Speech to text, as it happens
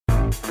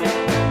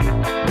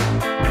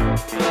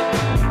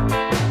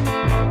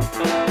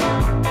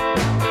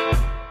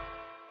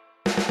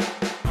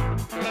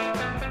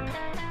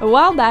A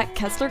while back,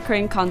 Kessler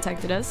Crane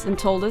contacted us and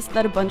told us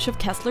that a bunch of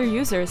Kessler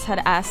users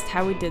had asked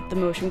how we did the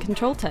motion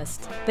control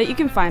test that you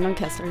can find on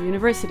Kessler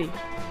University.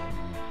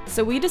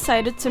 So we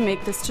decided to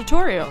make this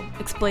tutorial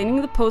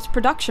explaining the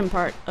post-production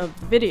part of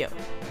the video.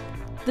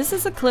 This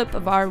is a clip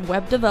of our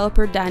web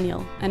developer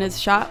Daniel and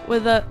is shot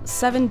with a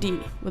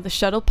 7D with a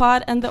shuttle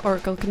pod and the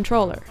Oracle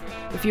controller.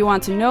 If you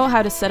want to know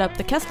how to set up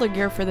the Kessler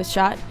gear for this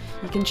shot,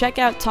 you can check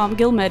out Tom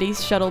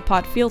Gilmetti's shuttle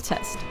pod field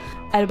test.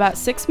 At about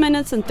 6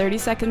 minutes and 30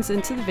 seconds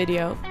into the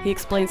video, he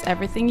explains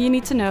everything you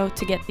need to know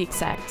to get the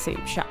exact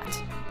same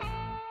shot.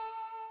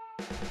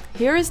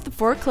 Here is the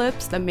 4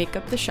 clips that make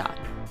up the shot.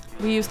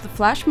 We used the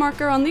flash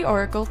marker on the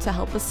Oracle to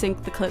help us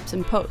sync the clips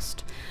in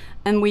post,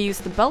 and we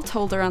used the belt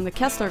holder on the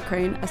Kessler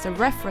Crane as a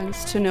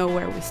reference to know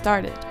where we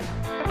started.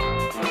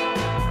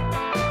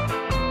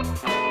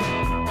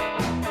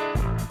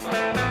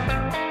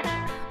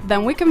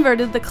 Then we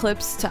converted the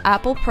clips to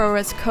Apple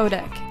ProRes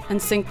codec and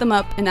synced them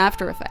up in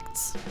After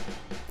Effects.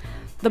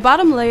 The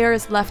bottom layer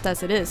is left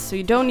as it is, so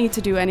you don't need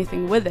to do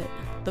anything with it.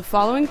 The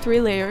following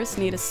 3 layers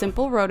need a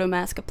simple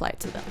rotomask applied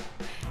to them.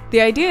 The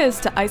idea is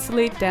to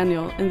isolate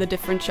Daniel in the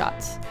different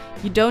shots.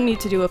 You don't need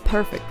to do a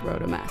perfect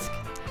rotomask.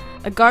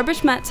 A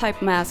garbage matte type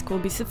mask will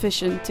be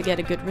sufficient to get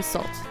a good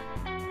result.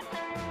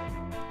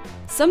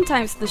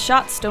 Sometimes the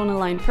shots don't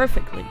align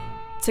perfectly.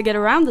 To get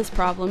around this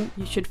problem,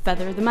 you should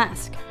feather the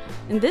mask.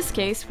 In this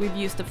case, we've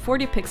used a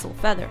 40 pixel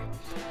feather.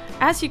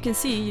 As you can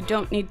see, you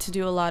don't need to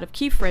do a lot of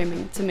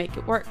keyframing to make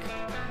it work.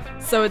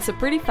 So it's a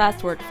pretty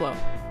fast workflow.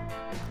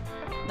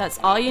 That's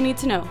all you need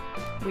to know.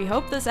 We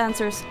hope this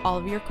answers all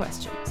of your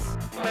questions.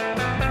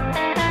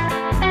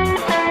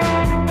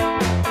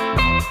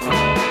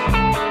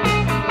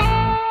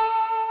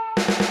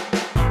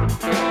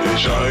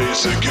 Ich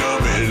heiße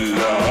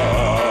Camilla,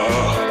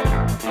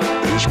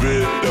 ich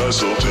bin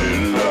das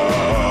Otilla.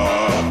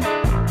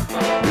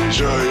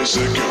 Ich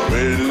heiße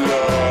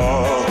Camilla,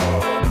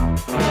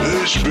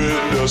 ich bin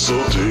das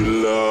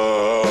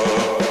Otilla.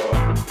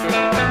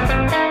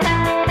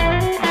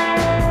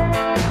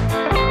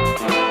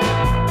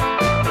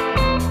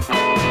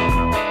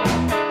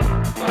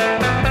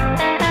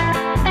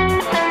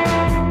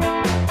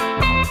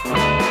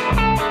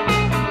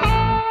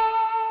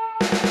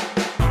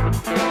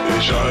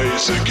 Ich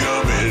heiße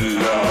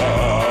Camilla,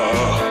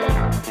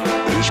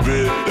 ich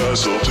bin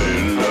das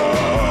Otilla.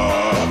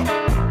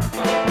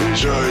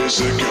 Ich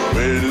heiße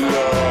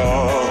Camilla,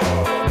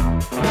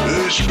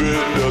 ich bin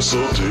das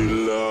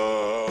Otilla.